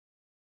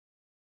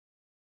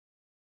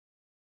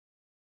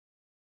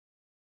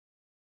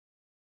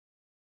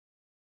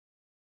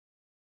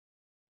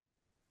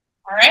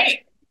All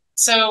right.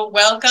 So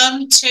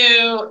welcome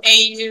to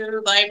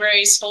AU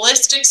Library's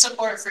Holistic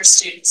Support for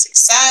Student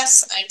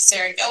Success. I'm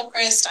Sarah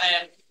Gilchrist. I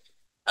am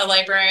a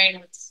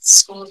librarian with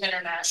School of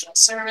International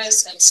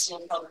Service and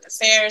School of Public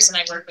Affairs, and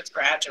I work with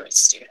graduate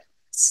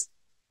students.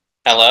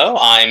 Hello,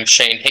 I'm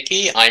Shane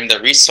Hickey. I'm the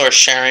Resource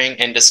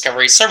Sharing and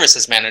Discovery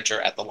Services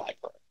Manager at the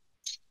library.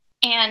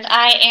 And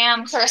I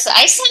am Clarissa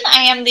Ihssen.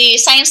 I am the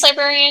Science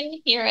Librarian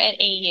here at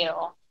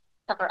AU.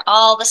 Cover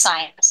all the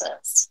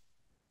sciences.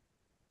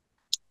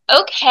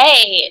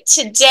 Okay,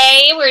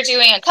 today we're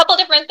doing a couple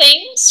different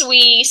things.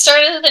 We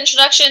started with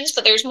introductions,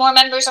 but there's more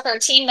members of our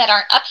team that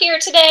aren't up here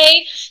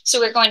today, so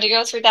we're going to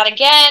go through that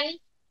again.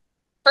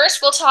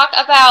 First, we'll talk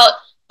about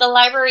the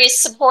library's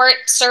support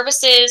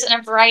services in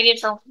a variety of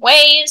different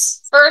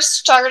ways. First,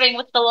 starting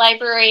with the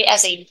library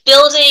as a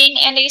building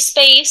and a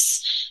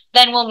space.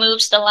 Then we'll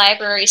move to the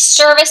library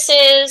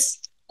services,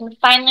 and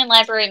finally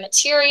library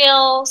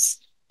materials,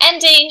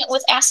 ending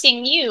with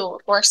asking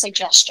you for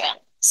suggestions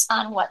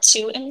on what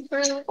to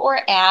improve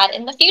or add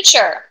in the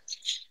future.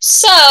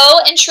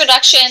 So,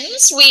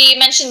 introductions. We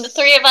mentioned the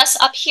three of us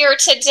up here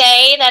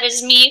today. That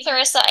is me,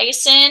 Clarissa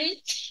Ihssen,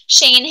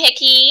 Shane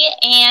Hickey,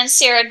 and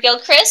Sarah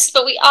Gilchrist,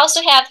 but we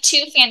also have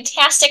two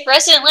fantastic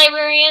resident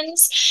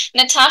librarians,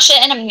 Natasha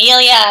and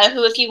Amelia,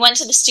 who, if you went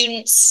to the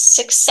Student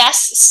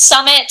Success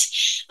Summit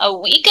a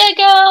week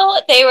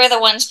ago, they were the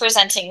ones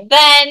presenting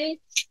then.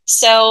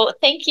 So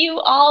thank you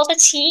all, the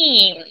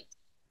team.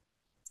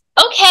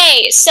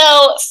 Okay,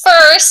 so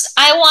first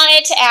I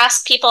wanted to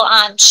ask people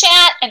on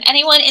chat and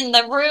anyone in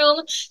the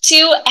room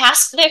to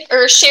ask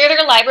or share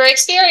their library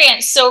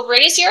experience. So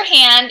raise your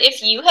hand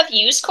if you have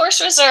used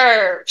course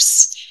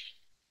reserves.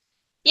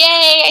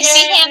 Yay, I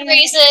see hand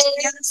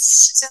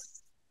raises.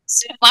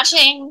 I'm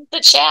watching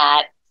the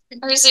chat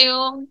or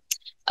Zoom.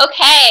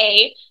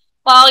 Okay,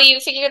 while you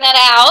figure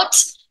that out,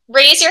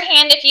 raise your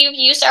hand if you've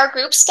used our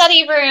group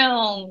study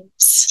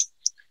rooms.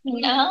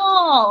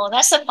 No,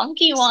 that's a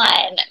funky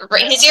one.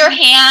 Raise your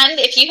hand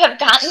if you have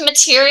gotten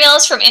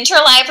materials from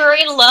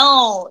interlibrary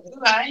loan.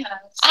 Ooh, I have.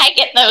 I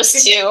get those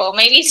too,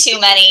 maybe too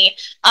many.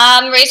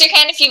 Raise your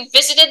hand if you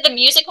visited the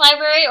music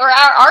library or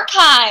our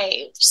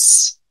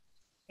archives.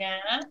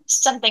 Yeah.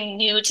 Something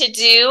new to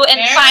do. And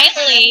Very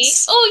finally,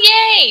 nice.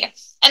 oh yay!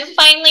 And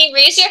finally,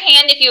 raise your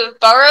hand if you have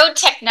borrowed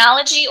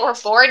technology or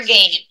board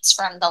games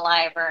from the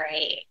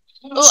library.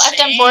 Oh, I've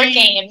done board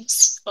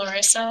games.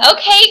 Clarissa.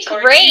 Okay,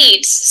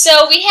 great.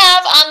 So we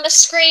have on the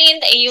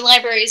screen the AU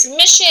Library's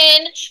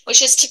mission,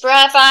 which is to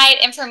provide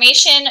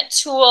information,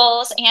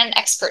 tools, and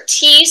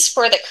expertise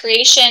for the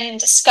creation,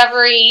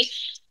 discovery,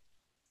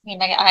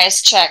 my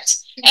eyes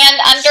checked,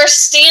 and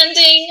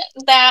understanding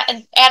that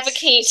and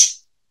advocate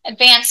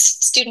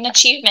advanced student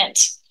achievement.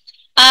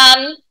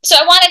 So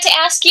I wanted to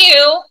ask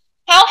you,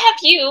 how have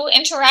you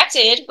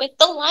interacted with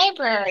the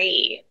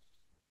library?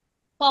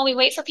 While we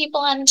wait for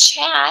people on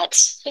chat,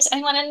 is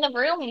anyone in the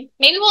room?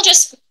 Maybe we'll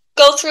just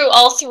go through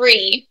all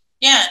three.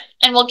 Yeah.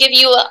 And we'll give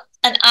you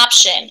an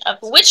option of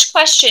which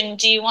question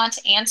do you want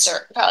to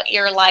answer about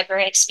your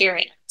library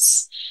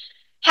experience.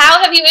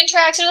 How have you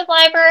interacted with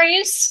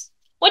libraries?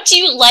 What do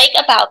you like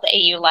about the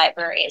AU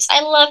libraries?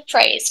 I love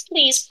praise.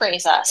 Please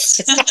praise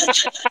us.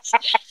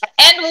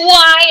 And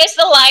why is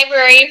the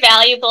library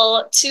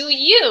valuable to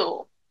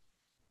you?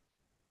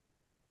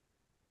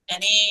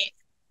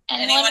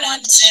 Anyone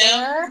want to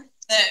share?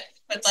 That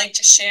would like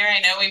to share?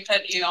 I know we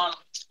put you on.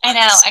 I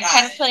know, I'm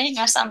kind of putting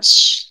us on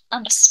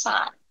the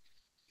spot.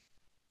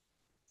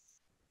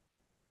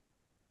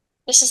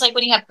 This is like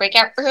when you have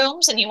breakout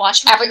rooms and you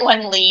watch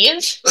everyone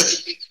leave.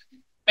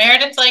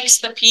 Meredith likes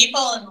the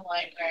people in the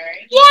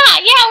library.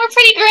 Yeah, we're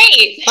pretty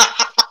great.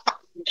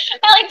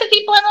 I like the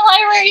people in the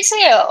library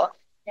too.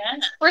 Yeah.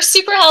 We're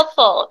super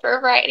helpful for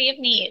a variety of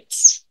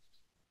needs.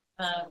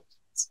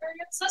 It's very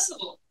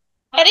accessible.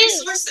 It is.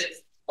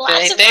 Resources.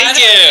 Lots of Thank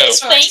you.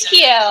 resources. Thank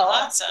you.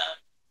 Awesome.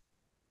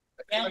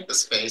 I like the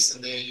space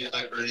in the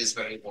library is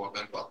very warm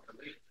and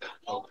welcoming.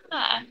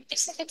 Yeah,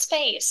 it's a good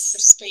space. The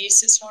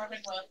space is warm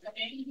and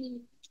welcoming. Mm-hmm.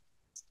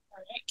 All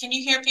right. Can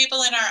you hear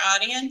people in our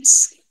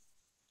audience?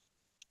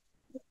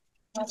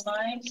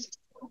 Online?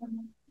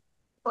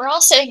 We're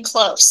all sitting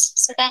close,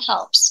 so that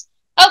helps.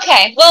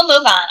 Okay, we'll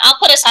move on. I'll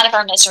put us out of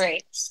our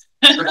misery.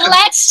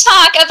 Let's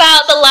talk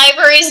about the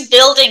library's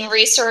building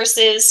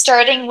resources,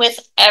 starting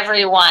with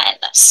everyone.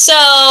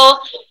 So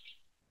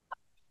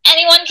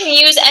anyone can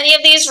use any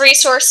of these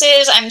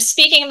resources. I'm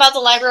speaking about the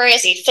library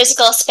as a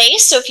physical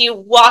space. So if you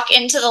walk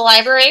into the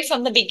library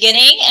from the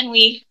beginning and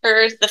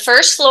for the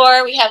first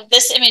floor, we have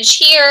this image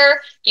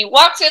here. You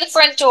walk through the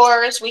front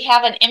doors, we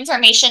have an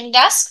information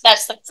desk.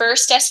 That's the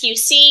first desk you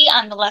see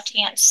on the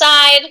left-hand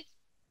side.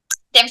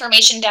 The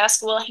information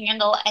desk will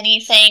handle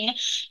anything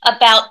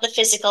about the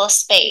physical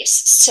space.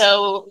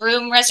 So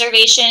room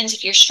reservations,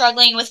 if you're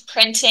struggling with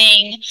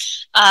printing,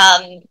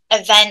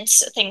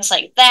 events, things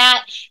like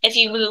that. If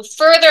you move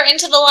further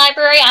into the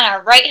library, on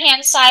our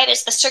right-hand side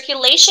is the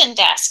circulation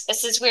desk.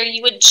 This is where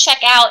you would check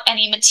out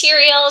any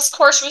materials,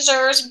 course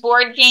reserves,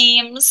 board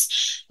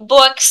games,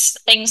 books,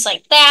 things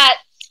like that.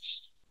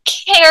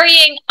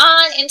 Carrying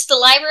on into the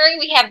library,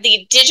 we have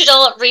the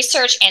Digital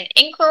Research and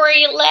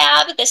Inquiry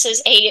Lab. This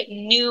is a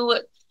new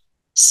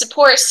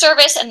support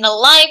service in the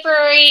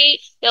library.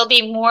 There'll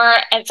be more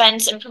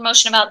events and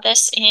promotion about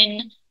this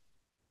in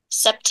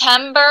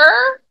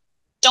September.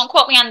 Don't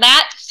quote me on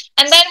that.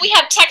 And then we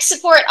have tech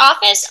support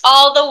office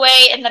all the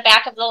way in the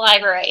back of the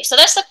library. So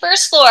that's the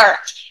first floor.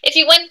 If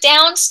you went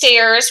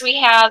downstairs, we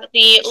have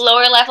the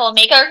lower level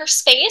maker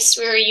space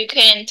where you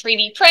can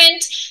 3D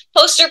print,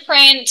 poster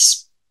print,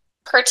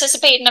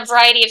 participate in a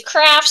variety of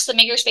crafts. The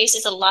makerspace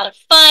is a lot of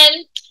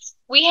fun.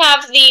 We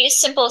have the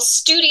Simple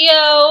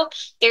Studio.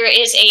 There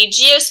is a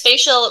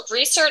geospatial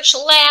research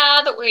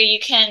lab where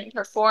you can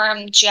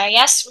perform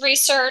GIS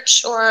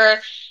research or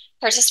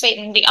participate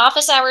in the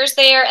office hours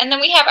there. And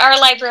then we have our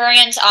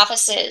librarian's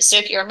offices. So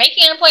if you're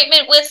making an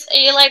appointment with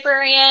a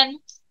librarian,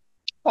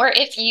 or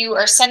if you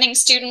are sending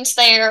students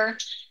there,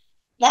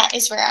 that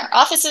is where our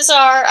offices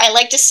are. I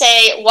like to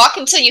say, walk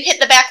until you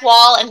hit the back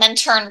wall and then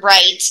turn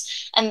right.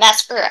 And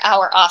that's where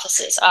our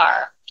offices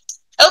are.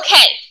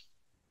 Okay.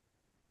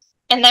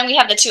 And then we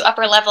have the 2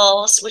 upper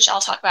levels, which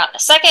I'll talk about in a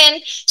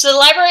second. So the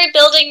library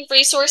building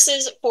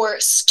resources for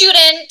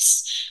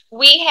students.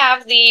 We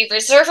have the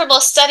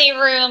reservable study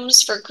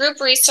rooms for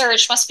group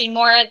research, must be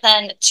more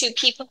than 2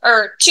 people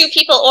or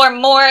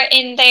more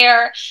in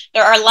there.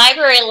 There are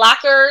library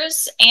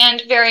lockers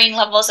and varying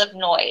levels of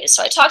noise.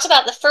 So I talked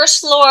about the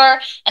first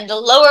floor and the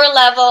lower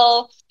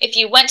level. If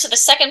you went to the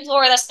second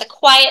floor, that's the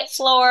quiet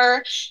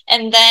floor.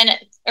 And then,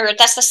 or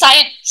that's the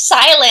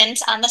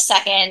silent on the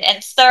second,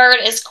 and third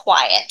is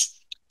quiet.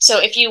 So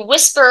if you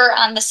whisper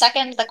on the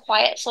second, the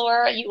quiet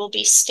floor, you will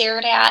be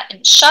stared at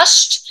and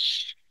shushed,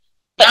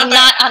 but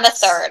not on the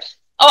third.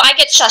 Oh, I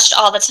get shushed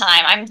all the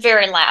time. I'm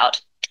very loud.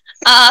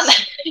 And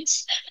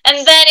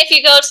then if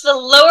you go to the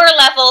lower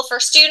level for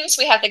students,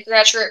 we have the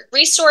Graduate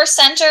Resource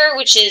Center,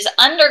 which is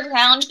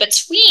underground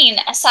between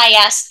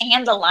SIS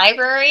and the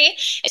library.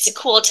 It's a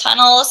cool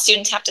tunnel.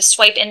 Students have to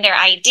swipe in their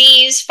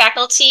IDs.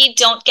 Faculty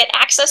don't get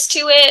access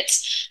to it.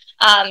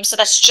 So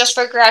that's just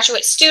for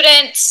graduate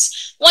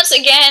students. Once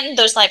again,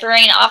 those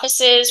librarian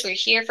offices, we're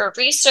here for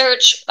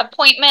research,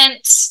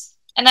 appointments,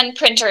 and then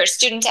printers.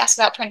 Students ask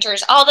about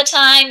printers all the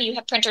time. You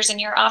have printers in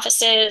your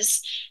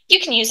offices. You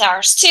can use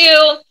ours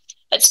too,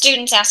 but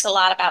students ask a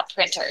lot about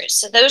printers.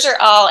 So those are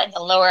all in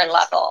the lower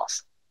level.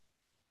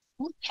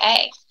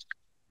 Okay.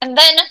 And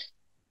then,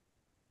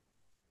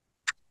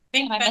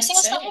 am I missing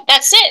something?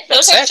 That's it.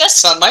 Those are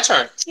just. It's on my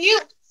turn. You.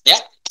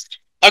 Yeah.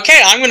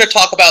 Okay, I'm going to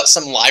talk about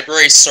some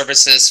library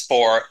services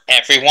for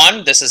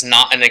everyone. This is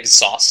not an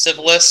exhaustive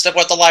list of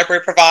what the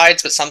library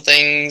provides, but some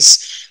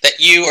things that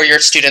you or your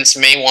students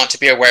may want to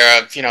be aware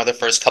of, the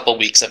first couple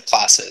weeks of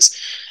classes.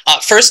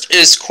 First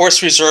is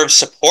course reserve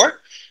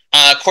support.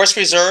 Course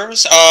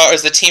reserves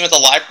is the team of the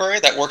library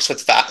that works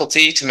with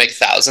faculty to make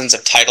thousands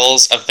of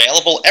titles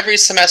available every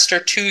semester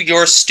to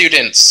your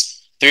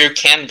students through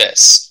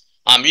Canvas.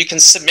 You can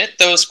submit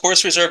those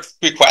course reserve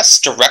requests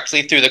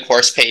directly through the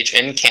course page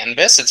in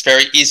Canvas. It's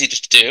very easy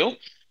to do.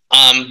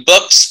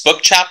 Books,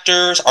 book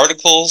chapters,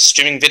 articles,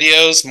 streaming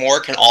videos,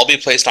 more can all be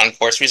placed on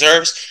course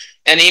reserves.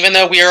 And even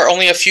though we are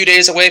only a few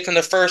days away from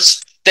the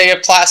first day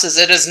of classes,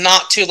 it is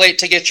not too late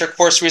to get your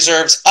course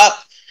reserves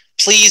up.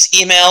 Please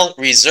email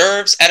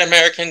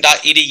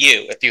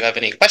reserves@american.edu if you have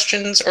any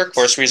questions or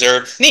course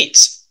reserve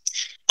needs.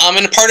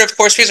 And part of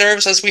course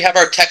reserves is we have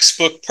our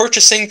textbook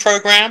purchasing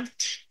program.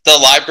 The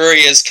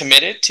library is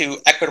committed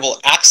to equitable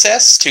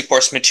access to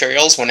course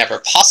materials whenever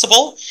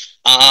possible.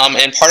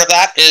 And part of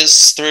that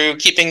is through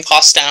keeping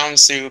costs down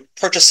through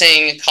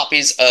purchasing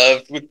copies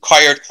of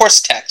required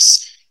course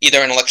texts,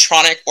 either in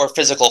electronic or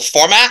physical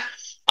format.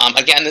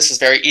 Again, this is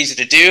very easy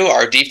to do.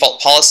 Our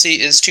default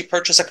policy is to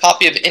purchase a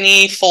copy of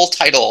any full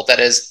title that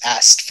is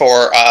asked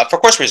for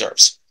course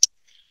reserves.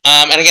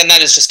 And again,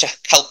 that is just to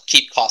help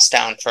keep costs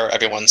down for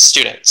everyone's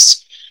students.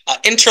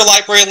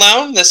 Interlibrary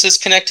loan, this is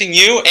connecting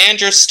you and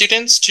your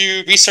students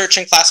to research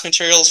and class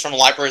materials from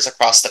libraries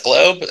across the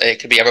globe. It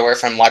could be everywhere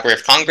from Library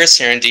of Congress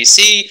here in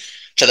DC,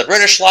 to the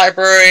British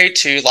Library,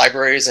 to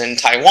libraries in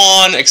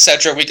Taiwan,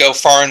 etc. We go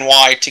far and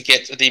wide to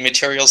get the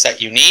materials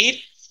that you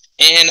need.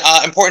 And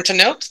important to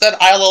note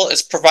that ILL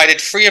is provided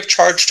free of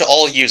charge to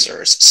all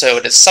users, so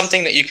it is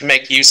something that you can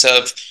make use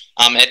of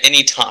at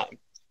any time.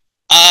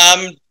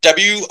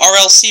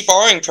 WRLC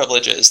borrowing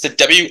privileges. The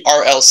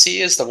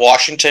WRLC is the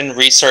Washington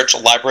Research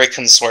Library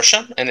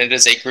Consortium, and it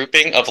is a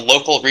grouping of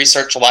local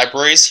research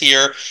libraries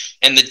here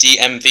in the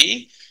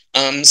DMV.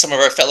 Some of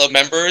our fellow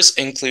members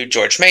include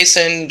George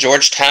Mason,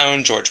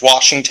 Georgetown, George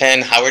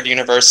Washington, Howard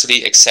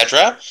University,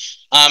 etc.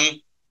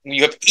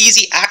 You have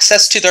easy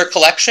access to their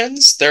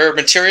collections. Their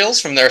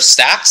materials from their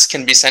stacks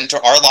can be sent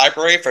to our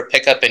library for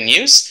pickup and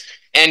use.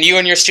 And you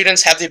and your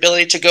students have the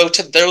ability to go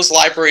to those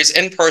libraries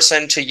in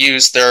person to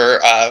use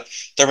their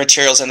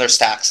materials in their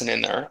stacks and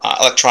in their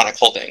electronic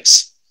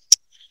holdings.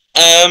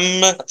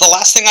 The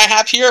last thing I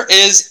have here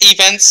is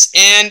events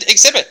and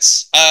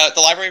exhibits. The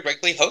library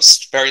regularly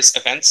hosts various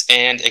events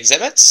and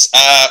exhibits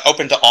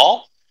open to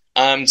all.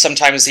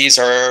 Sometimes these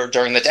are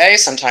during the day,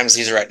 sometimes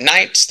these are at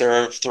night.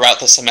 They're throughout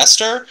the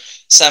semester.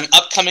 Some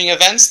upcoming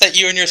events that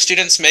you and your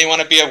students may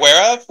want to be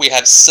aware of. We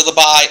have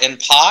Syllabi and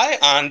Pie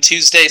on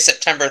Tuesday,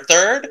 September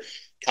 3rd.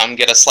 Come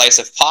get a slice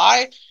of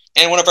pie.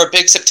 And one of our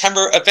big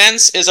September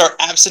events is our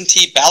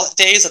absentee ballot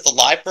days at the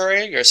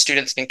library. Your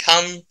students can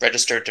come,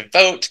 register to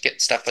vote, get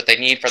stuff what they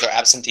need for their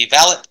absentee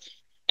ballot.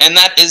 And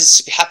that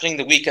is happening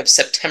the week of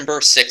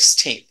September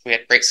 16th. We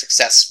had great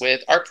success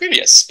with our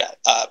previous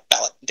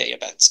ballot day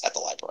events at the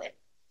library.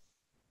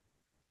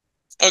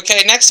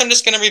 Okay, next I'm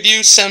just going to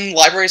review some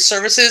library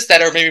services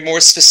that are maybe more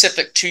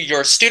specific to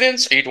your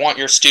students or you'd want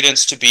your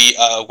students to be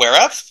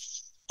aware of.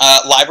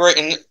 Library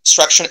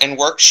instruction and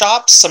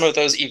workshops. Some of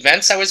those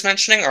events I was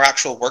mentioning are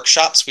actual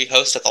workshops we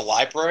host at the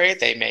library.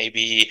 They may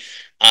be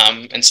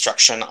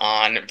instruction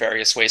on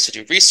various ways to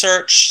do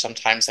research.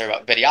 Sometimes they're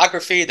about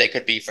videography. They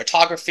could be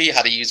photography,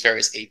 how to use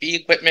various AV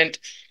equipment.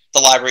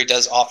 The library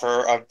does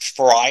offer a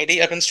variety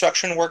of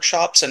instruction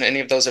workshops, and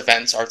any of those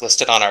events are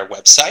listed on our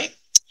website.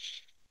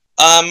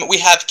 We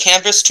have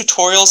Canvas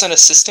tutorials and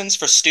assistance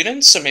for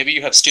students. So maybe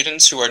you have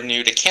students who are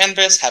new to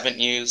Canvas, haven't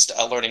used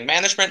a learning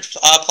management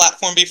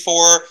platform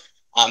before.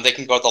 They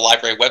can go to the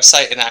library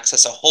website and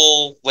access a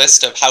whole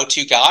list of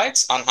how-to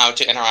guides on how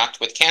to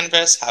interact with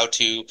Canvas, how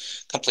to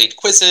complete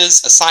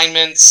quizzes,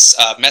 assignments,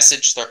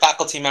 message their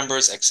faculty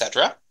members,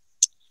 etc.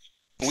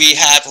 We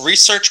have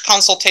research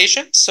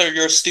consultations, so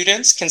your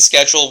students can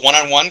schedule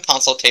one-on-one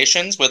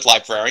consultations with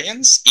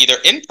librarians, either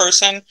in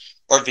person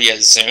or via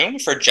Zoom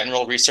for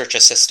general research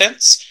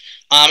assistance.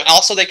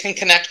 Also, they can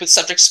connect with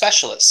subject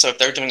specialists. So if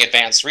they're doing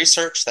advanced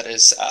research that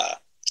is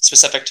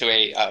specific to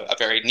a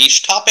very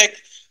niche topic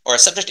or a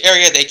subject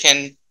area, they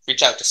can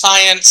reach out to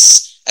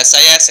science,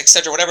 SIS,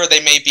 etc., whatever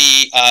they may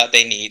be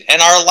they need.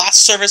 And our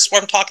last service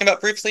what I'm talking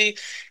about briefly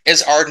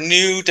is our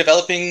new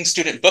developing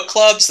student book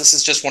clubs. This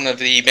is just one of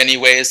the many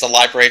ways the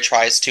library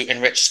tries to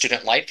enrich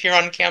student life here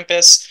on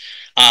campus.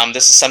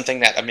 This is something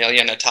that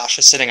Amelia and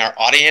Natasha, sitting our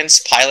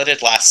audience,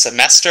 piloted last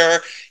semester,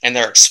 and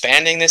they're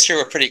expanding this year.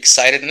 We're pretty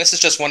excited, and this is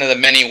just one of the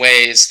many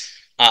ways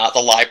the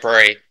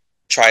library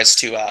tries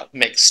to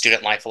make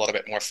student life a little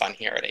bit more fun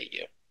here at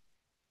AU.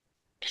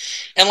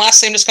 And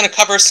lastly, I'm just going to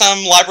cover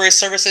some library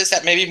services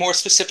that may be more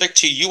specific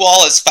to you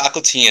all as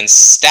faculty and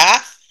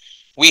staff.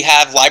 We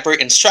have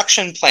library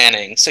instruction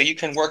planning, so you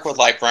can work with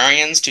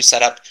librarians to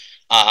set up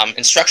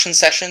instruction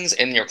sessions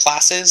in your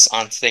classes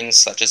on things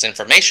such as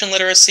information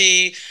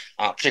literacy,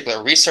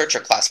 particular research or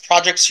class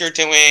projects you're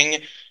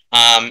doing,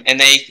 and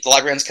the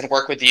librarians can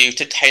work with you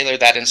to tailor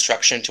that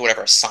instruction to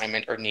whatever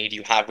assignment or need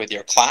you have with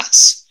your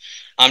class.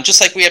 Just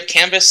like we have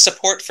Canvas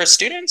support for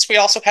students, we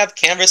also have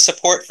Canvas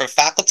support for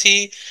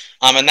faculty,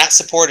 and that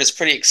support is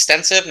pretty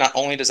extensive. Not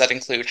only does that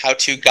include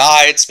how-to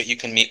guides, but you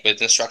can meet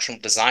with instructional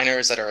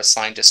designers that are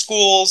assigned to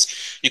schools.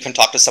 You can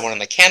talk to someone in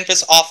the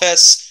Canvas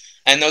office,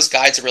 and those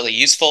guides are really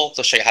useful.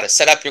 They'll show you how to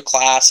set up your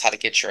class, how to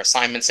get your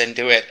assignments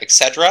into it,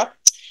 etc.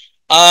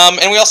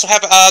 And we also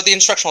have the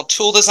instructional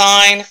tool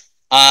design.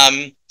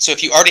 So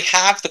if you already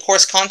have the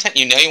course content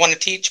you know you want to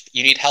teach, but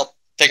you need help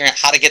figuring out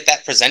how to get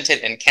that presented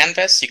in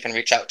Canvas, you can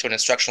reach out to an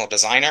instructional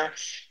designer,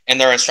 and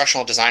there are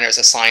instructional designers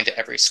assigned to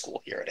every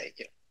school here at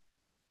AU.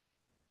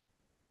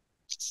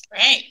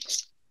 Right.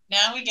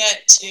 Now we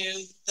get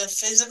to the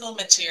physical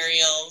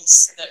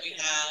materials that we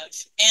have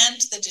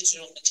and the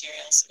digital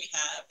materials that we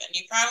have. And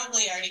you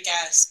probably already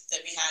guessed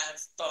that we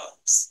have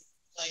books,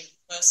 like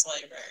most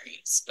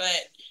libraries,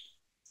 but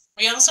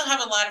we also have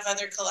a lot of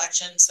other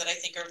collections that I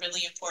think are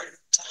really important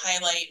to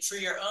highlight for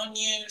your own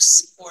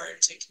use or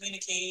to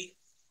communicate.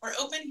 We're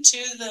open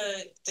to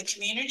the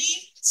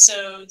community,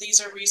 so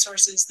these are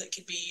resources that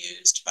can be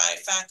used by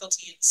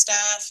faculty and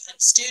staff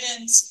and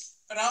students,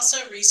 but also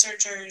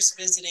researchers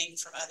visiting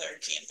from other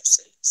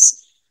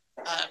campuses.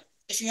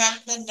 If you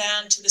haven't been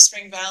down to the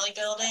Spring Valley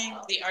building,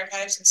 the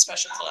archives and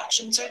special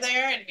collections are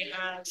there, and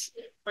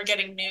we're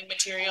getting new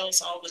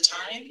materials all the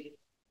time.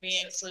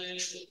 We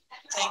include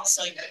things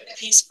like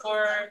Peace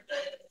Corps,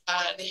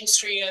 the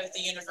history of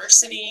the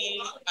university,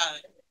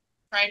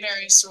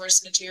 primary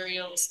source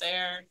materials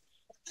there.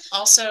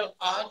 Also,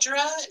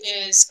 AUDRA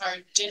is our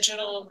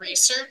digital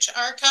research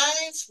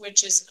archive,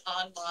 which is an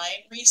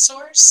online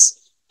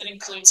resource that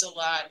includes a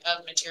lot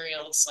of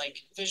materials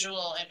like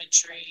visual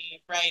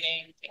imagery,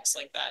 writing, things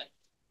like that.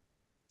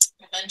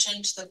 I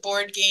mentioned the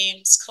board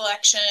games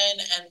collection,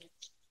 and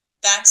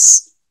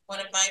that's one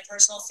of my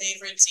personal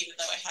favorites, even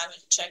though I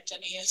haven't checked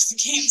any of the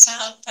games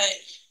out, but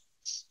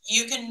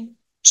you can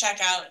check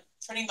out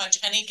pretty much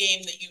any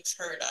game that you've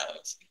heard of,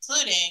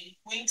 including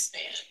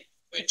Wingspan,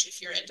 which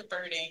if you're into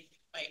birding,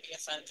 might be a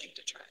fun thing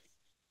to try.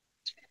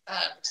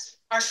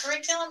 Our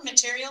Curriculum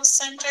Materials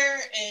Center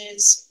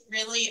is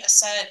really a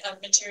set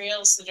of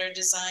materials that are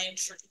designed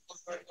for people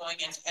who are going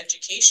into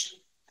education.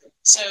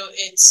 So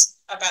it's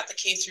about the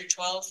K through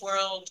 12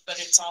 world, but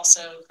it's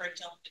also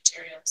curriculum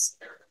materials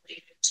that are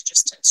related to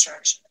just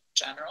instruction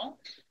in general.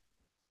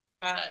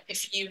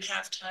 If you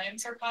have time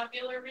for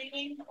popular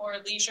reading or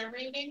leisure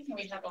reading,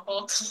 we have a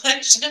whole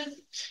collection.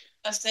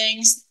 of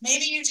things.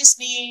 Maybe you just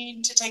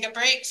need to take a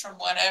break from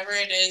whatever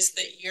it is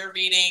that you're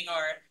reading,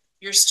 or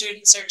your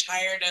students are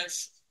tired of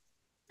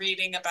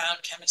reading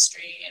about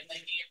chemistry and they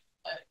need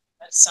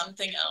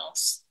something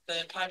else.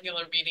 The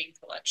popular reading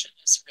collection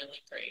is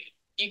really great.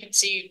 You can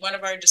see one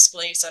of our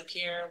displays up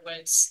here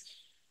was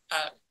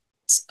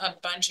a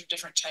bunch of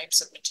different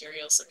types of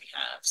materials that we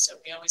have. So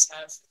we always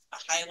have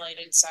a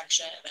highlighted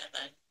section and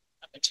then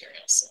a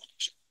material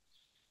selection.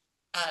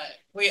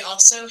 We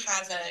also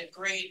have a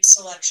great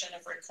selection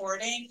of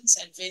recordings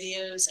and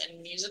videos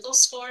and musical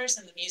scores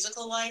in the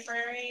musical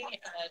library.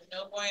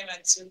 Nobuo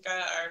Matsuka,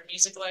 our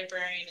music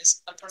librarian,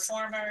 is a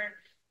performer.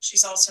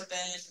 She's also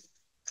been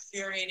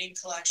curating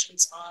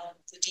collections on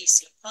the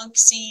DC punk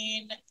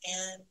scene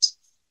and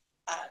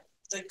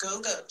the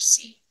go-go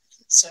scene.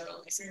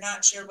 So if you're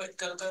not sure what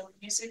go-go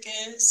music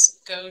is,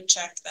 go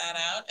check that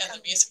out at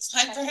the music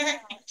library.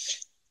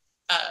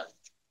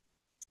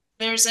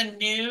 There's a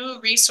new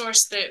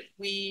resource that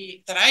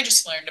I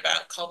just learned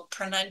about called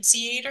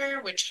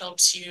Pronunciator, which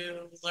helps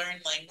you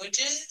learn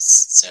languages.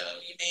 So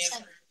you may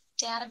have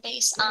heard.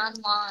 Database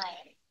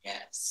online.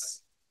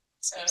 Yes.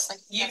 So like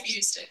you've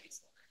used it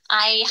before.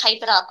 I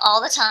hype it up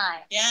all the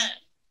time. Yeah.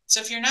 So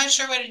if you're not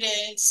sure what it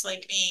is,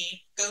 like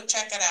me, go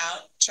check it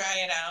out, try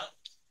it out.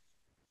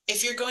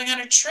 If you're going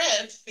on a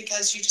trip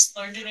because you just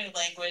learned a new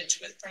language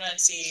with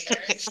Pronunciator,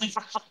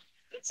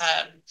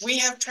 we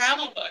have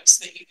travel books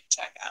that you can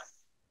check out.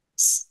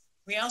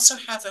 We also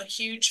have a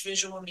huge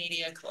visual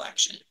media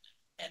collection,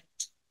 and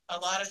a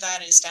lot of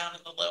that is down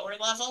in the lower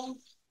level.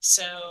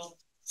 So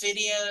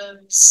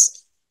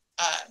videos,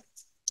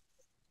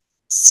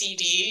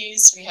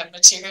 CDs, we have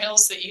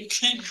materials that you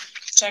can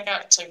check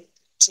out to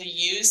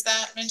use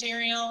that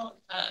material.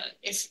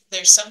 If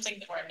there's something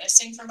that we're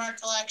missing from our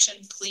collection,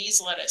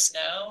 please let us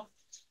know.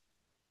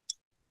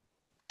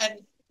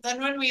 And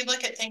then when we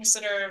look at things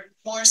that are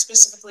more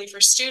specifically for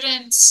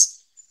students,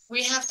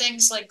 we have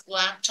things like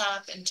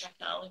laptop and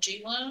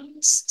technology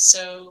loans.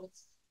 So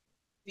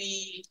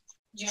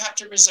you have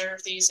to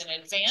reserve these in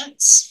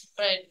advance,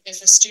 but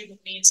if a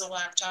student needs a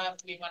laptop,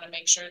 we want to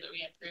make sure that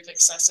we improve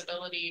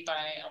accessibility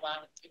by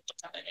allowing people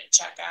to come in and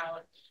check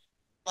out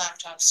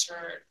laptops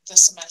for the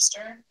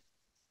semester.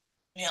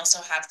 We also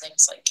have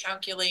things like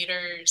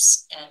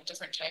calculators and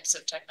different types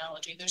of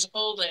technology. There's a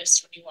whole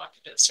list when you walk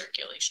into the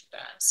circulation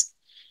desk.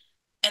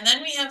 And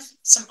then we have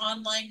some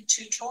online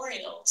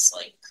tutorials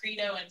like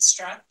Credo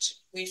Instruct.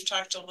 We've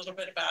talked a little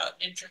bit about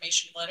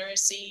information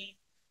literacy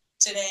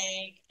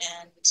today,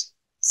 and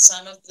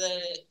some of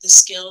the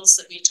skills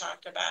that we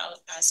talked about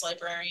as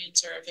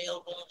librarians are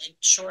available in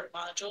short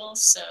modules.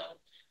 So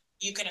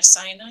you can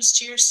assign those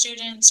to your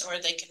students, or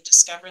they can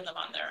discover them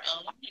on their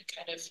own and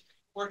kind of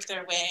work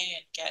their way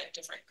and get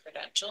different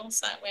credentials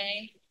that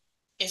way.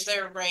 If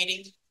they're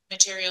writing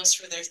materials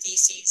for their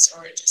theses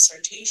or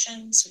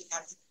dissertations, we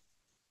have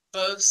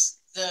both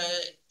the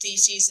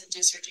theses and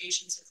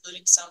dissertations,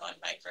 including some on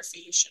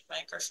microfiche and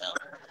microfilm,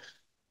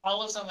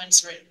 all of the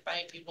ones written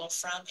by people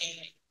from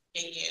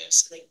AU,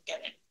 so they can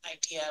get an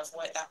idea of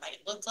what that might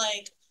look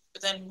like.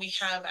 But then we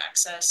have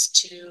access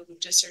to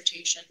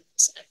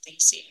dissertations and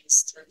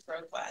theses through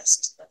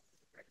ProQuest that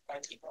are written by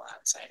people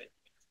outside of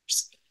the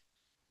university.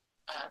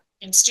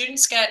 And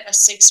students get a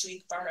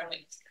 6-week borrowing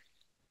period,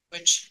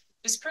 which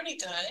is pretty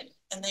good,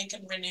 and they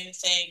can renew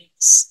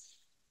things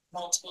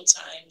multiple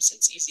times.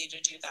 It's easy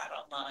to do that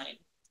online.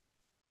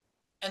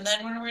 And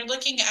then when we're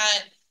looking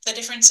at the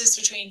differences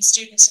between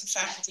students and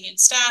faculty and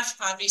staff,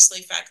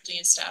 obviously faculty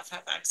and staff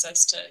have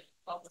access to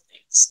all the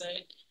things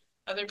that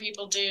other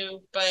people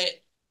do,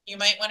 but you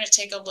might want to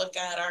take a look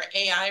at our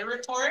AI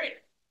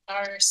report.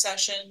 Our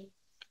session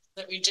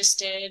that we just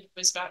did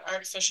was about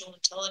artificial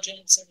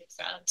intelligence, and we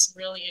found some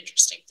really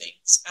interesting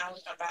things out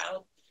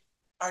about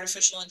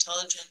artificial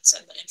intelligence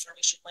and the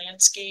information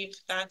landscape.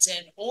 That's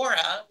in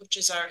Aura, which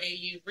is our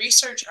AU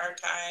research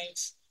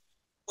archive,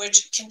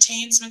 which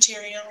contains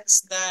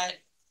materials that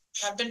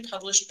have been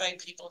published by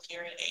people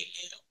here at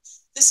AU.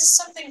 This is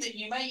something that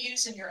you might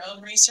use in your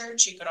own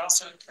research. You could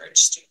also encourage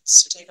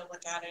students to take a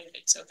look at it.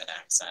 It's open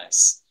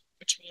access,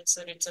 which means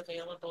that it's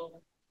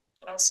available.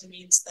 It also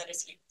means that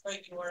if you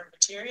put your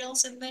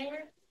materials in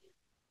there,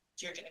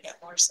 you're going to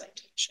get more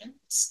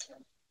citations.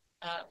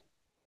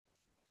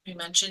 We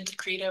mentioned the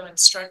Credo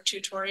Instruct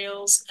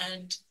tutorials,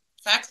 and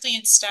faculty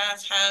and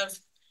staff have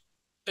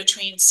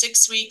between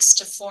 6 weeks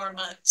to 4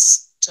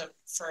 months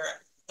for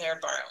their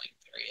borrowing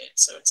period.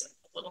 So it's a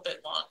little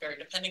bit longer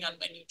depending on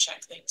when you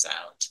check things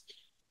out.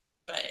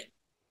 But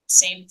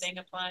same thing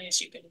applies.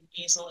 You can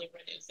easily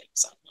renew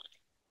things online.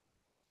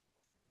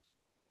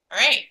 All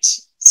right,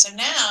 so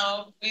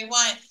now we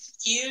want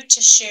you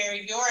to share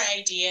your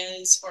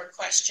ideas or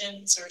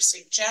questions or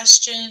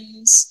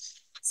suggestions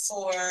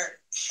for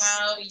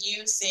how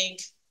you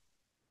think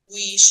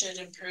we should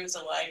improve the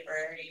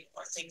library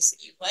or things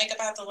that you like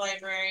about the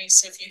library.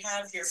 So if you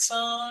have your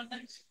phone,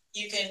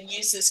 you can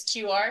use this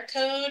QR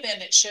code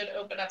and it should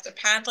open up the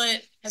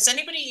Padlet. Has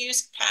anybody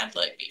used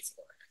Padlet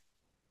before?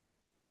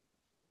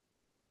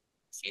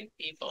 A few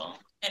people.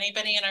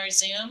 Anybody in our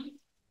Zoom?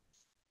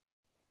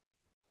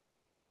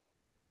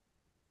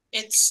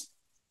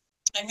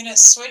 I'm going to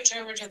switch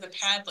over to the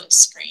Padlet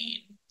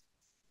screen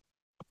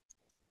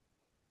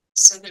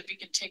so that we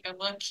can take a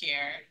look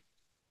here.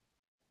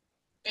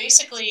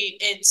 Basically,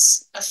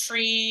 it's a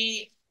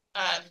free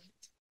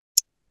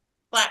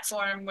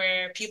platform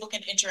where people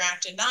can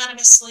interact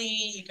anonymously.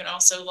 You can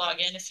also log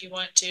in if you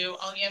want to.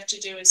 All you have to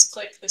do is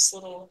click this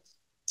little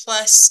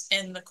plus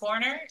in the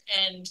corner,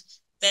 and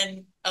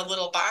then a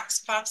little box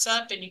pops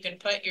up and you can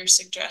put your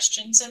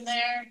suggestions in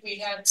there. We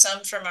had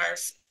some from our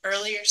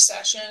earlier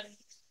session.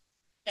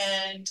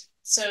 And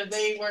so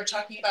they were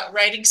talking about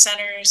writing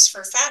centers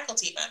for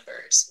faculty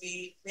members.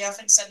 We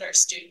often send our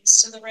students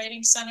to the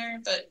writing center,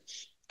 but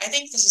I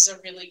think this is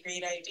a really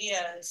great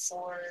idea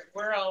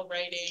we're all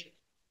writing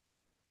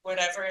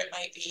whatever it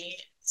might be.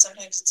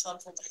 Sometimes it's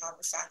helpful to have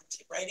a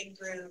faculty writing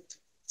group.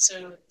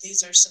 So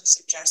these are some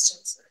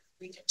suggestions that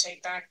we can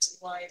take back to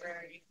the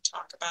library and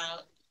talk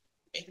about.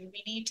 Maybe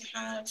we need to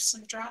have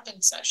some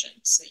drop-in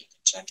sessions so you can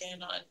check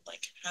in on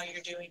like how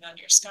you're doing on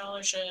your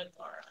scholarship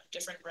or on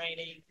different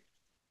writing.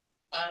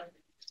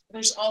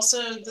 There's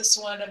also this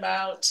one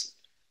about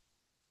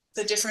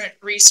the different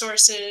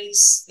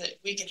resources that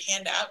we can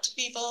hand out to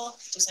people.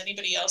 Does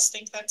anybody else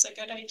think that's a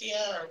good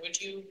idea, or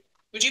would you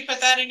put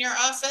that in your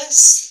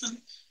office?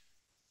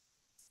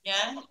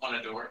 Yeah? On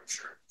a door,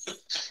 sure.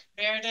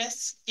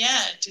 Meredith,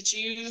 yeah, did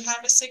you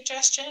have a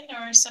suggestion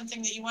or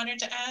something that you wanted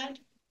to add?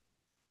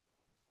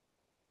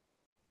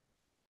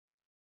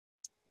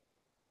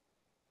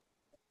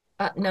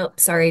 No,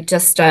 sorry,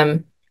 just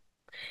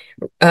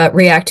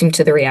reacting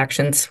to the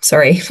reactions.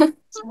 Sorry.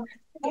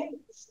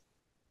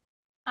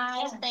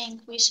 I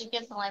think we should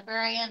give the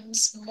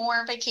librarians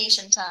more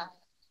vacation time.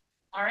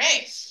 All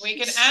right, we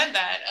could add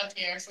that up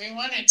here if we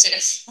wanted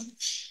to.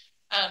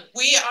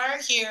 We are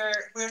here,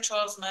 we're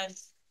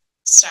 12-month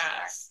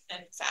staff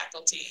and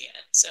faculty,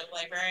 and so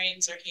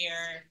librarians are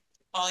here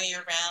all year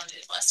round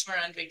unless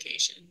we're on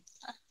vacation.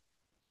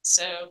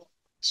 So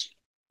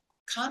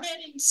come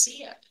in and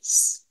see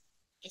us.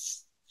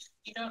 If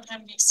you don't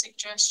have any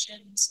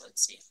suggestions,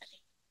 let's see if any.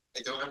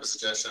 I don't have a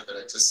suggestion, but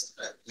I just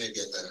maybe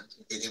at the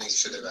beginning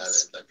should have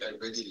added, like, I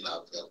really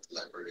love that the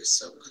library is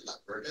so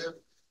collaborative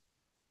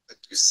that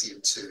you seem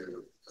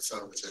to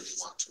affirmatively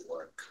want to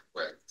work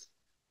with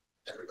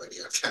everybody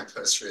on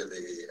campus.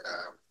 Really,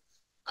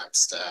 I'm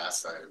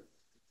staff. I'm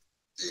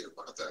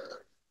one of the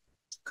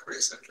career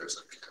centers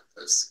on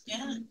campus.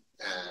 Yeah.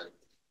 And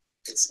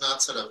it's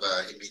not sort of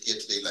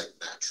immediately like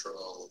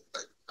natural,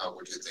 like, how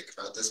would you think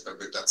about this? But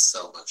we've done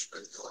so much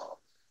with you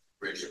all.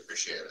 Really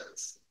appreciative.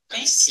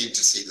 And seem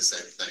to see the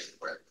same thing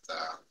with,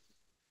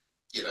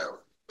 you know,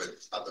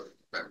 with other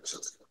members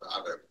of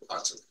other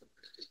parts of the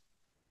community.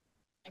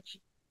 I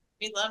mean,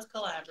 we love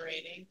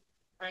collaborating.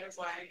 Part of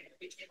why I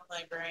became a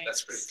librarian.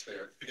 That's pretty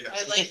clear. Yeah.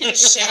 I like to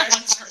share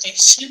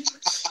information.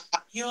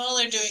 You all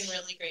are doing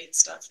really great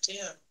stuff too.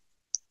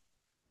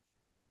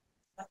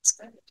 That's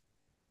good.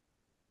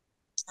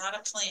 Not a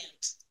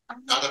plant.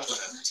 Not a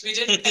plant. We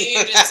didn't pay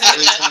you to say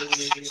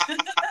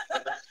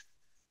that.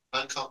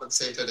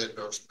 Uncompensated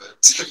endorsement.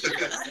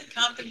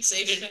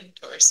 Uncompensated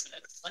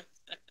endorsement.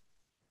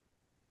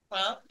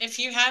 Well, if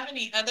you have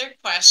any other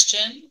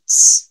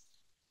questions,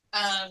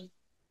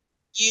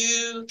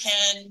 you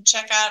can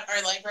check out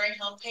our library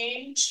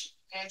homepage.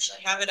 I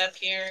actually have it up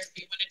here if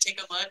you want to take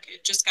a look.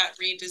 It just got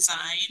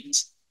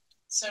redesigned.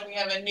 So we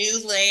have a new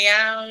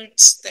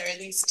layout. There are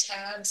these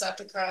tabs up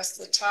across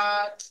the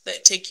top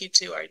that take you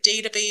to our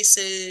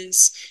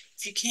databases.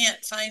 If you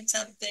can't find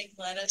something,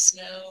 let us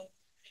know.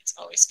 It's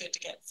always good to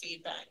get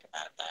feedback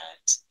about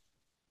that.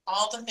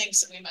 All the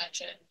things that we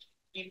mentioned,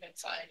 you can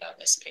find on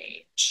this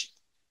page.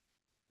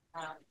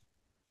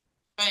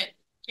 But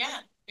yeah,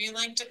 we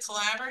like to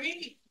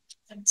collaborate.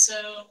 And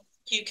so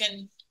we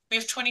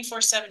have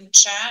 24/7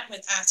 chat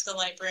with Ask a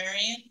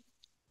Librarian.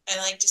 I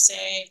like to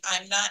say,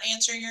 I'm not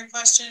answering your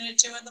question at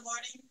 2 in the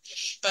morning,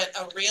 but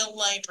a real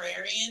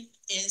librarian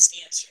is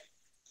answering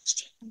the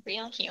question.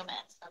 Real human.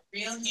 A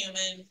real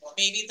human.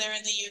 Maybe they're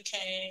in the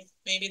UK,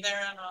 maybe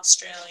they're in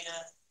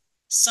Australia.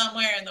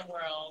 Somewhere in the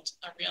world,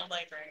 a real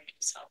librarian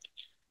is helping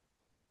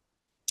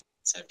you.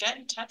 So get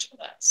in touch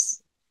with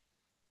us.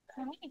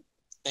 All right.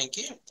 Thank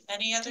you.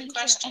 Any other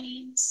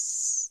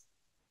questions?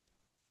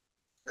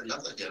 I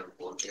love that you have a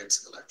board games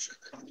collection.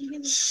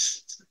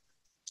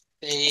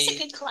 It's a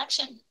good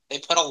collection. They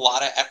put a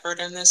lot of effort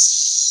in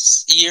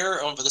this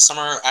year over the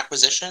summer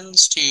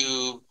acquisitions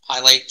to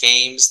highlight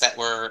games that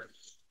were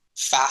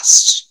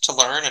fast to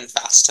learn and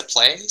fast to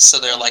play. So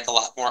they're like a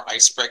lot more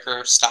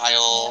icebreaker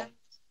style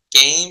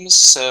games.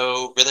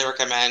 So really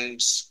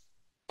recommend,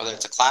 whether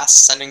it's a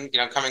class, coming,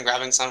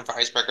 grabbing some for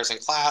icebreakers in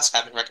class,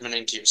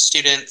 recommending to your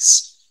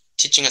students,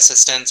 teaching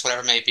assistants,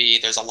 whatever it may be.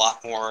 There's a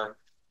lot more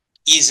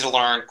easy to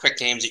learn, quick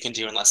games you can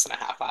do in less than a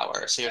half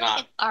hour. So you're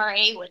not.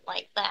 RA would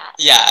like that.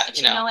 Yeah,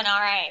 you know, an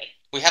RA.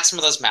 We have some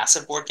of those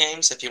massive board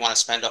games if you want to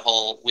spend a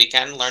whole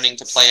weekend learning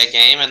to play a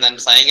game and then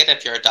playing it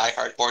if you're a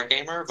diehard board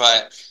gamer.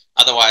 But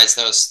otherwise,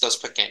 those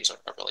quick games are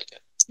really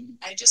good.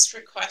 I just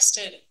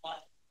requested one.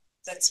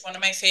 That's one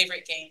of my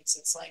favorite games.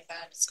 It's like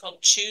that. It's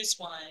called Choose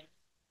One.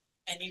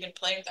 and you can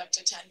play with up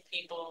to 10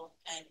 people,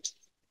 and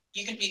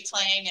you can be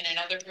playing and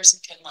another person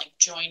can like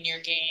join your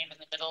game in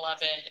the middle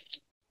of it.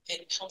 And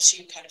it helps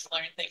you kind of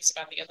learn things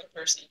about the other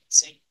person.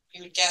 So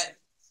you would get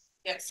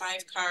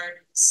 5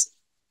 cards,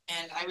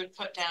 and I would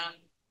put down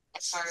a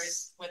card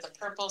with a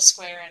purple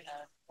square and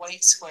a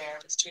white square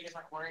with 2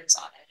 different words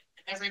on it.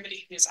 And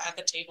everybody who's at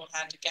the table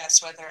had to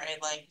guess whether I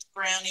liked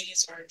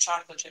brownies or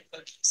chocolate chip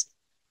cookies.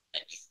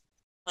 And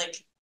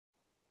like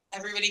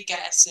everybody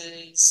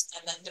guesses,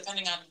 and then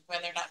depending on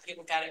whether or not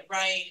people got it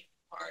right,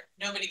 or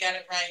nobody got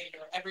it right,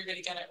 or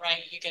everybody got it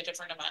right, you get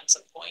different amounts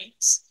of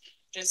points.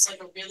 Just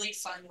like a really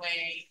fun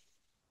way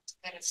to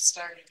kind of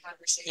start a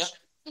conversation.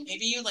 Yeah.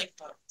 Maybe you like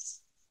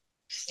both.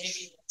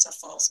 Maybe it's a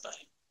false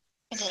binary.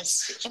 It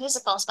is. It is a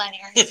false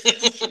binary.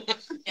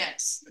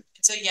 Yes.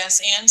 It's a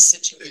yes and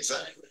situation.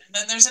 Exactly. And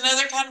then there's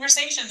another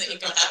conversation that you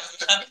can have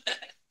about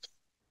that.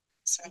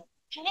 So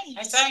Okay.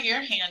 I saw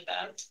your hand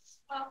up.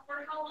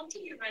 For how long do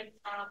you rent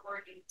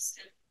board games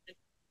and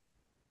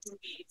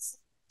movies?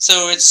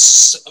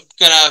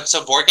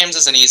 So board games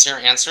is an easier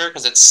answer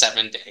because it's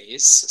 7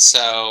 days.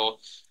 So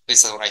at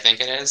least that's what I think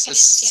it is. It's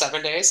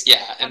 7 days.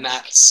 Yeah, and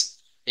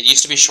it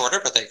used to be shorter,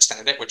 but they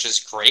extended it, which is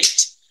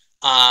great.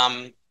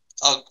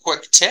 A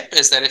quick tip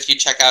is that if you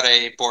check out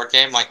a board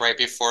game like right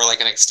before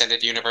like an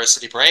extended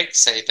university break,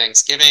 say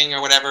Thanksgiving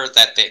or whatever,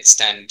 that they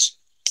extend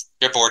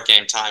your board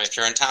game time. If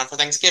you're in town for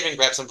Thanksgiving,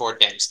 grab some board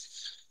games.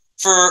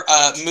 For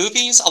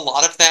movies, a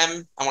lot of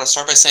them, I want to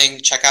start by saying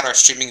check out our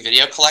streaming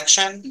video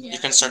collection. Yeah. You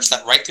can search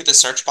that right through the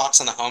search box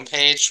on the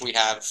homepage. We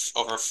have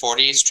over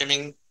 40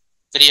 streaming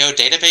video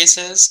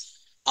databases,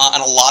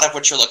 and a lot of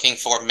what you're looking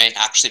for may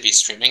actually be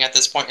streaming at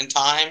this point in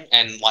time,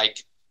 and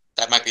like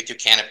that might be through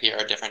Canopy or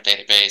a different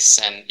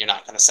database, and you're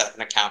not going to set up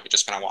an account, you're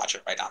just going to watch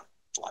it right on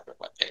the library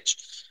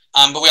webpage.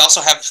 But we also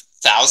have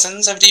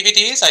thousands of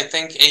DVDs. I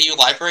think AU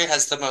Library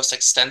has the most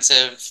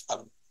extensive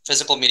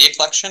physical media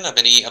collection of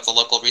any of the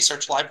local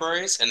research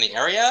libraries in the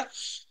area.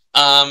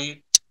 A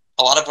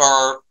lot of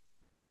our,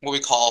 what we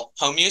call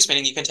home use,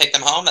 meaning you can take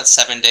them home, that's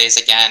 7 days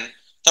again.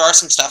 There are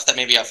some stuff that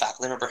maybe a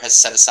faculty member has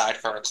set aside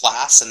for a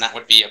class, and that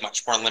would be a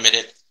much more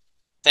limited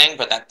thing,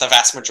 but that the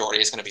vast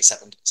majority is going to be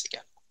 7 days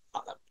again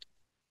on them.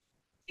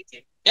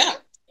 Yeah.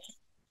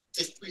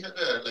 If we had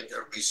a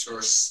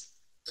resource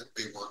that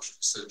we want to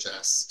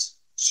suggest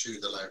to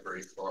the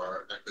library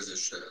for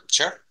acquisition,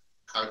 sure.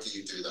 How do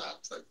you do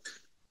that?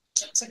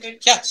 That's a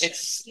good question.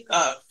 It's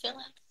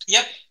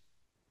yep.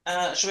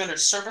 Should be under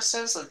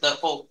services.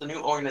 The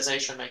new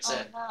organization makes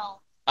it. No.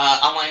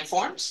 Online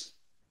forms,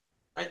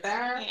 right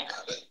there. Yeah.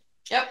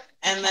 Yep.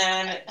 And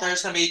then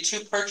there's going to be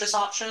 2 purchase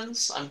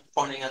options. I'm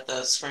pointing at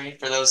the screen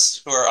for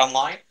those who are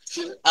online.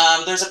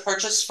 There's a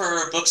purchase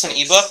for books and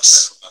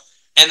ebooks,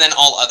 and then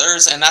all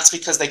others. And that's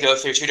because they go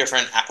through 2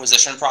 different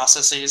acquisition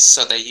processes,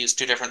 so they use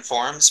 2 different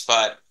forms.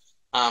 But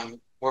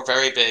we're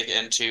very big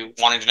into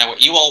wanting to know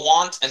what you all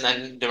want and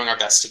then doing our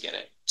best to get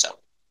it.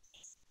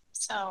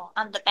 So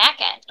on the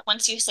back end,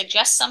 once you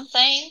suggest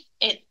something,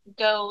 it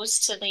goes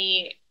to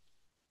the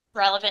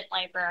relevant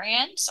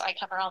librarian. So I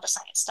cover all the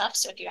science stuff.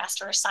 So if you asked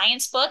for a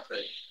science book,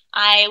 right,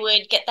 I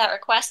would get that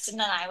request and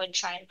then I would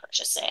try and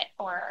purchase it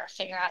or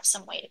figure out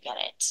some way to get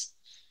it.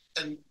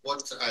 And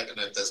I don't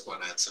know if there's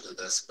one answer to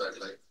this, but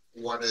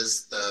what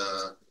is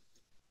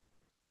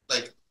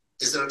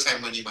is there a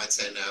time when you might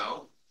say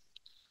no?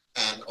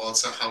 And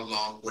also, how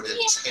long would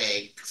it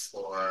take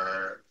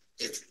for,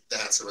 if the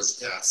answer was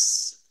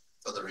yes,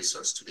 for the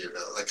resource to be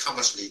available? How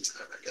much lead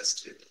time, I guess,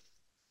 do you need?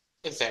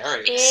 It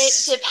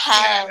varies. It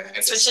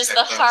depends, which is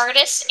the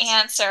hardest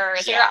answer.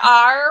 Yeah. There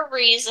are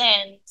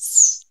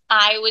reasons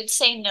I would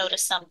say no to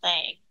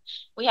something.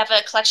 We have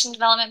a collection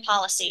development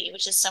policy,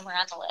 which is somewhere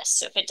on the list.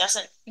 So if it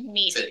doesn't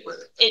meet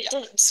it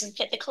doesn't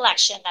fit the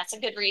collection, that's a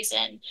good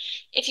reason.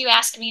 If you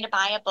ask me to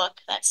buy a book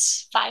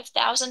that's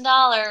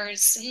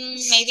 $5,000,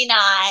 maybe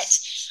not.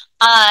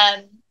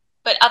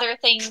 But other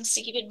things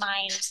to keep in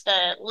mind,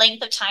 the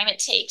length of time it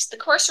takes. The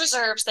course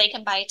reserves, they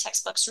can buy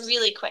textbooks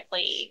really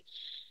quickly.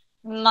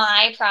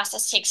 My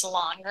process takes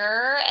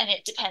longer, and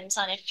it depends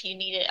on if you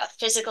need a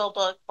physical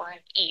book or an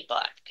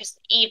ebook, because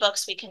the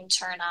ebooks we can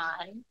turn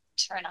on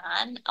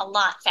a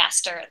lot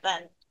faster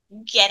than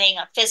getting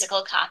a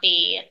physical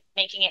copy and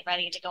making it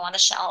ready to go on the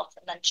shelf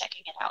and then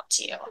checking it out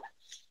too.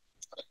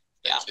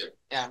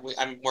 Yeah.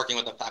 I'm working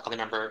with a faculty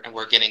member, and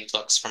we're getting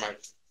books from a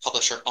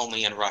publisher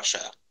only in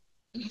Russia,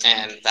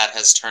 and that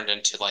has turned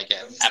into an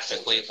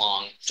epically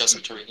long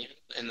Joseph Torino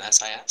in the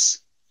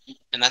SIS,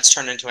 and that's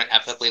turned into an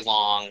epically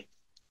long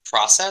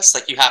process.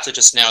 You have to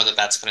just know that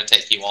that's going to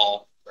take you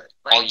all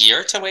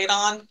year to wait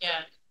on.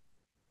 Yeah.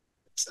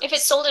 If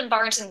it's sold in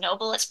Barnes and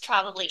Noble, it's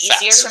probably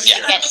easier for me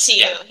to get to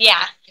you.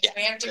 Yeah.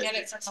 We have to get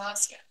it from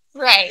Moscow.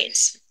 Right.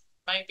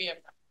 Might be a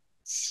problem.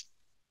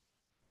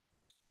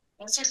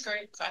 Those are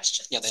great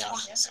questions. Yeah, they are.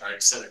 Sorry,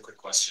 just had a quick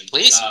question.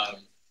 Please.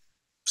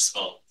 First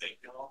of all, thank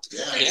you all.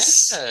 Yeah.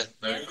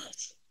 Very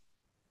much.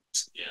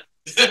 Yeah.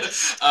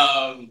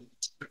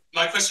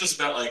 My question was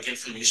about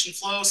information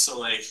flow.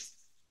 So with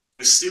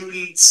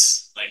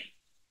students,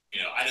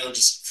 I know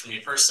just for me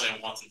personally, I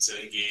want them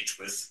to engage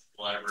with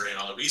the library and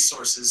all the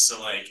resources.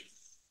 So like,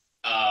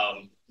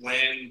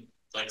 when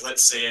like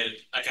let's say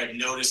I've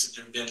noticed that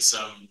there've been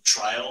some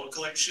trial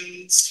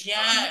collections,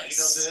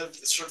 Yes. that have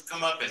sort of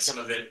come up, and some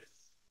of it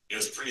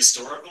was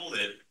prehistorical.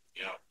 That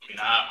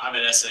I'm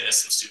an SAS,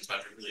 some students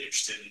might be really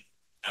interested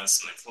in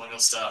some like colonial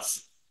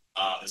stuff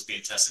that's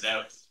being tested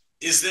out.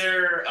 Is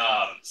there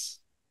I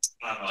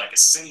don't know, like a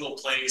single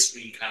place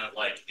where you can kind of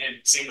like, and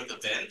same with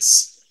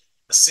events,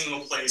 a single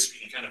place where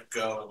you can kind of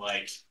go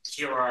like,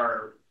 here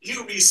are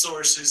new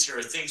resources, here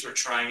are things we're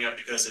trying out,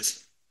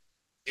 because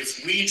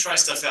if we try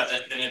stuff out,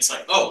 then it's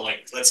like, oh,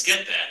 like let's get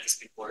that because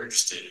people are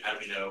interested. How do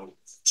we know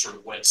sort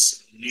of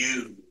what's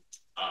new?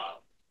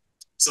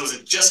 So is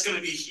it just going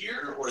to be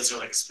here, or is there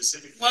like a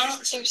specific? Well,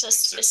 there's a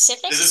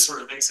specific. Does this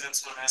sort of make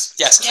sense when I'm asking?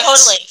 Yes.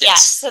 Totally.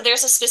 Yes. So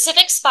there's a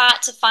specific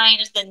spot to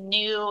find the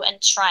new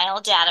and trial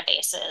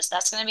databases.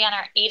 That's going to be on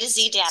our A to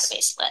Z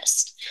database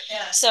list.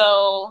 Yeah.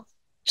 So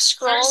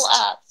scroll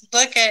up.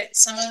 Look at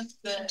some of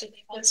the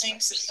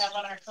things that we have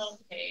on our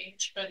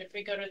homepage, but if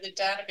we go to the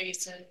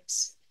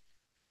databases,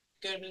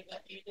 go to the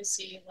A to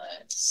Z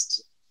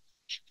list.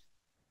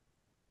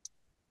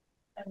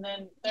 And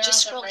then they're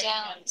just on the scroll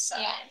down. right-hand side,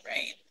 Yeah.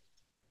 right?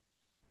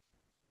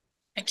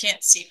 I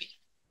can't see me.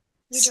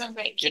 You're doing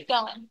great. Keep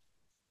going.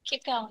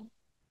 Keep going.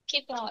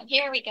 Keep going.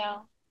 Here we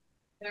go.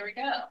 There we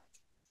go.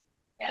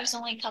 Yeah. There's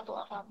only a couple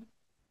of them.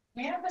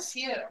 We have a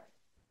few.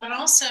 But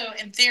also,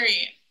 in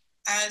theory,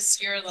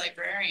 as your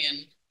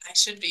librarian, I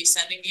should be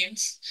sending you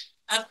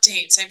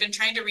updates. I've been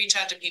trying to reach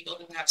out to people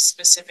who have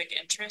specific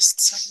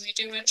interests when we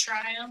do a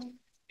trial,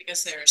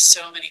 because there are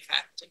so many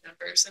faculty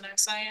members in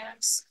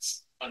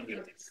SIS.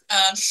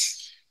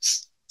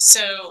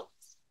 So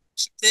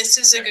this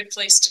is a good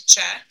place to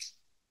check,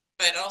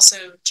 but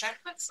also check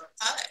with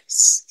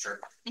us. Sure.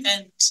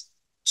 And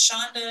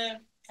Shonda,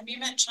 have you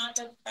met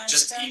Shonda?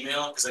 Just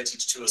email, because I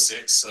teach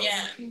 206, so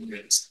yeah, we're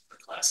in the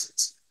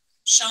classes.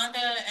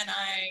 Shonda and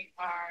I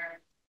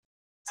are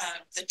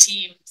the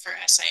team for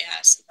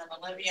SIS, and then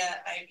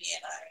Olivia, Ivy,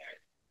 and I are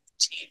the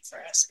team for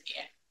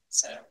SBA.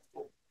 So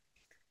we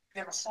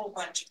have a whole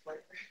bunch of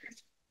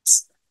librarians.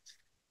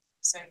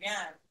 So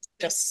yeah.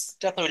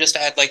 Definitely just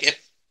add, like,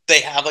 if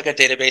they have like a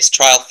database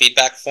trial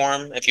feedback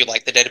form, if you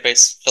like the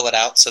database, fill it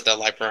out so the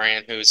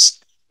librarian who's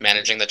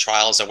managing the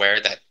trial is aware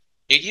that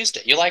you used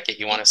it, you like it,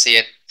 you want to see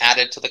it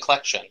added to the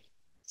collection.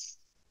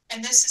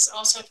 And this is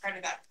also part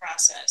of that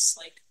process.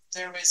 Like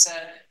there was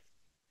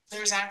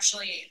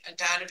actually a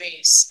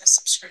database, a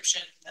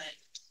subscription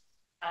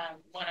that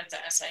one of the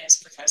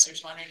SIS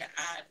professors wanted to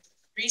add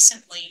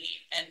recently,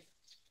 and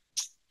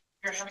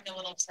you're having a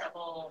little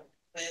trouble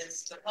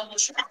with the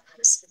publisher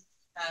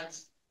of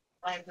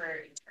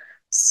library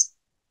terms.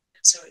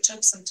 And so it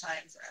took some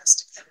time for us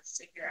to kind of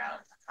figure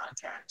out a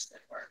contract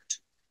that worked.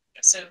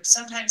 So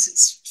sometimes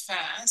it's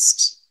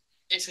fast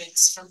if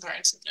it's from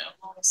Barnes and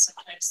Noble.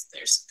 Sometimes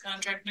there's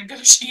contract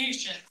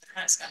negotiation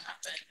that has to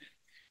happen.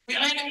 We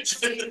might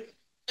actually,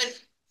 but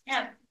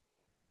yeah,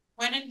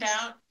 when in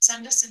doubt,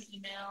 send us an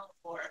email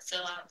or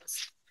fill out the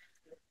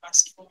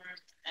request form,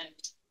 and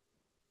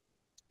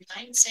we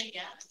might say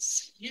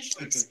yes.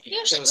 Usually we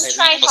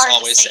try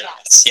hard to say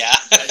yes. Yeah.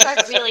 We try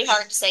really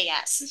hard to say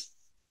yes.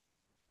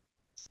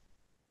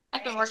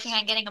 I've been working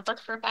on getting a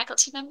book for a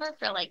faculty member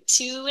for like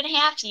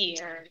 2.5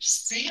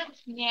 years.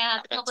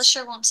 Yeah, the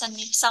publisher won't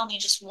sell me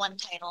just one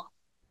title.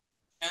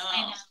 No,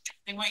 I know.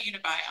 They want you to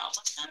buy all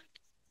of them.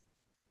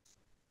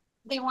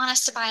 They want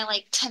us to buy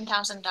like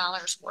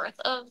 $10,000 worth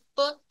of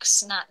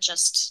books, not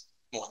just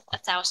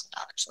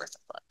 $1,000 worth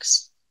of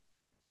books.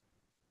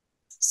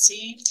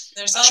 See,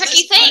 there's all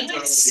tricky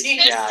things.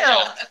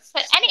 Yeah.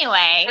 But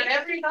anyway, but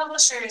every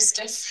publisher is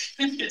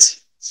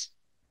different.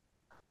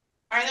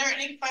 Are there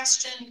any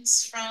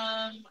questions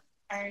from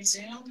our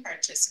Zoom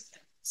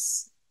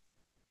participants?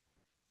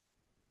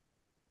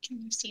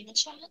 Can you see the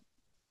chat?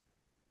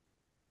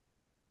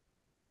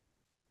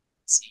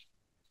 Let's see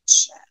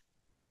chat.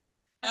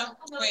 Oh,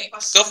 wait.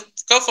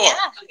 Go for it.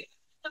 Okay.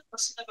 A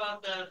question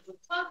about the book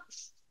club.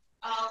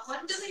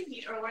 When do they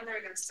meet, or when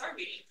they're going to start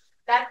meeting?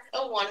 That's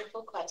a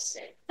wonderful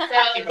question. So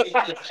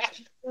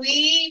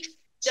we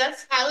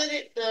just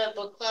piloted the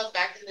book club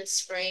back in the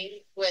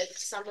spring with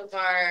some of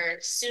our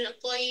student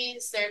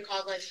employees. They're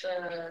called like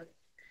the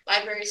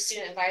Library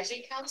Student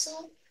Advisory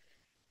Council.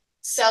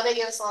 So they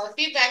give us a lot of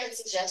feedback and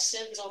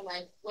suggestions on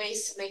like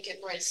ways to make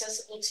it more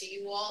accessible to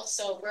you all.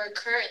 So we're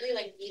currently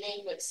like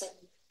meeting with some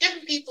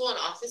different people in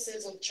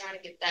offices and trying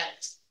to get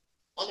that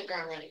on the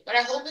ground running. But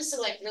our hope is to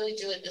like really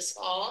do it this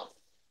fall,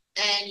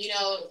 and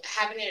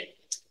having it.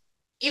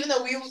 Even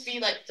though we would be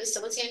like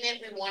facilitating it,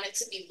 we want it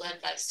to be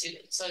led by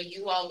students. So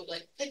you all would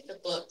like pick the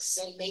books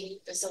and maybe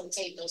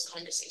facilitate those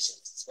conversations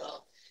as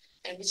well.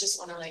 And we just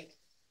want to like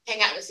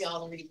hang out with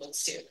y'all and read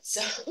books too.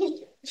 So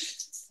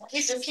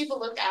keep a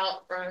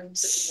lookout from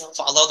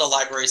follow the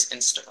library's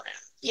Instagram.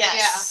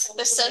 Yes,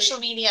 the social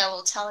media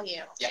will tell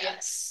you. Yeah.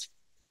 Yes.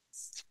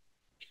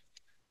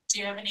 Do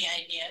you have any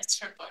ideas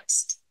for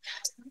books?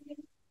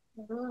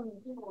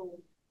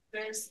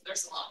 There's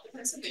a lot.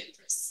 Depends on the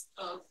interests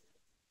of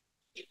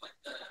people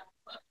like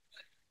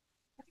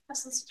the have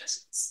some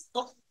suggestions.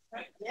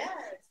 Yeah,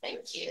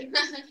 thank you.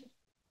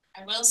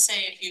 I will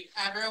say, if you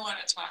ever want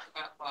to talk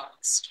about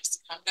books,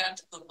 just come down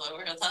to the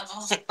lower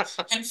level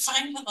and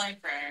find the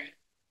library.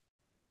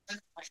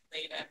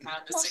 Likely to have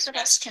a Most of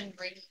us suggestion. can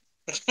read.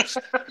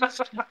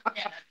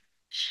 Yeah.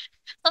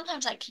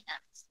 Sometimes I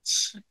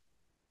can't.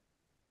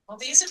 Well,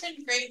 these have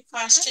been great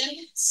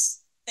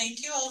questions.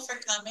 Thank you all for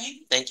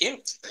coming. Thank you.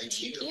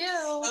 Thank you.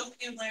 Hope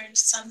you learned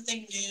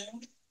something new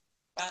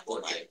about the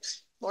library.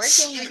 Board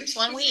games,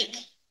 1 week.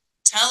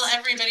 Tell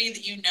everybody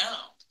that you know.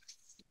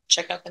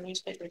 Check out the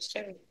newspapers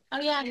too. Oh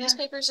yeah,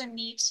 newspapers are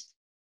neat.